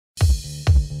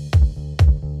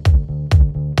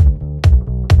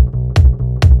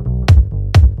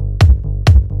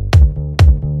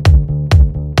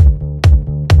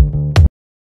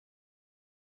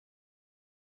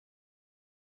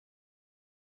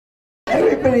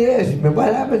everybody asks me,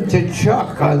 what happened to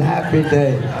Chuck on Happy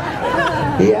Day?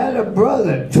 He had a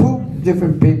brother, two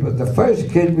different people. The first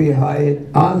kid we hired,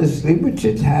 honestly, which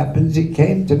it happens, he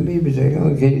came to me, he was a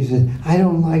young kid, he said, I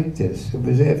don't like this. It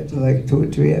was after like 2 or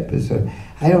 3 episodes.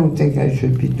 I don't think I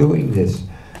should be doing this.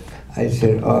 I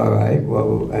said, all right,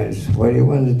 well, I said, what do you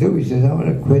want to do? He says, I want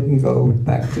to quit and go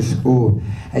back to school.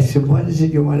 I said, what is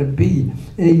it you want to be?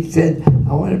 And he said,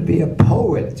 I want to be a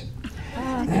poet.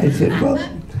 And I said, well,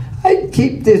 I'd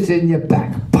keep this in your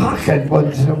back pocket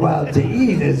once in a while to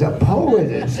eat as a poet.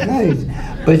 It's nice.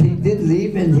 But he did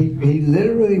leave, and he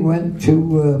literally went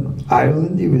to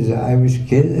Ireland. He was an Irish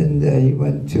kid, and he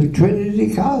went to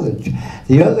Trinity College.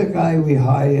 The other guy we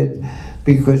hired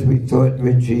because we thought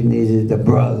Richie needed a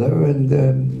brother, and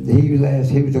he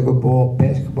was a good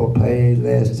basketball player. He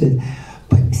lasted.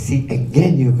 But see,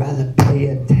 again, you got to pay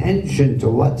attention to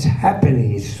what's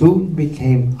happening. It soon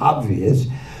became obvious,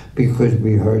 because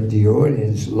we heard the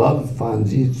audience love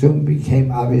Fonzie, it soon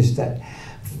became obvious that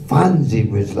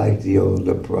Fonzie was like the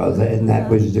older brother, and that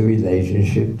was the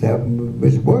relationship that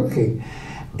was working.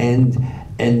 And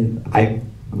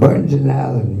Burns and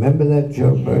Allen, remember that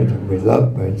show, Burns? We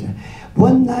love Burns.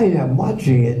 One night I'm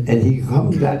watching it, and he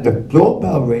comes out, the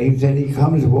doorbell rings, and he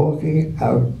comes walking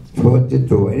out toward the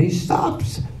door, and he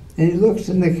stops, and he looks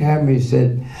in the camera, he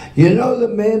said, you know the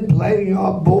man playing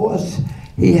our boss?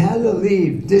 He had to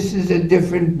leave. This is a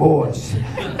different boss.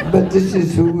 But this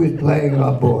is who is playing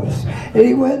our boss. And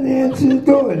he went and answered the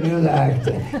door, and you're the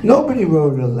actor. Nobody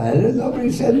wrote a letter.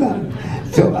 Nobody said nothing.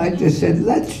 So I just said,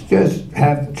 let's just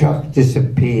have Chuck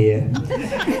disappear,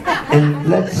 and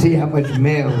let's see how much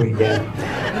mail we get.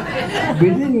 We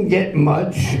didn't get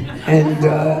much,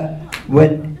 and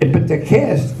but the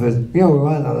cast was,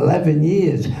 around 11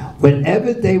 years.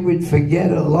 Whenever they would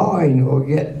forget a line or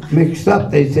get mixed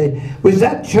up, they'd say, was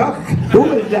that Chuck? Who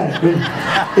was that?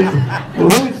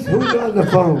 Who's on the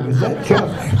phone? Was that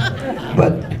Chuck?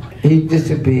 But he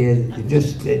disappeared.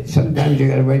 Sometimes you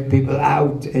gotta write people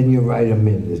out and you write them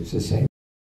in. It's the same.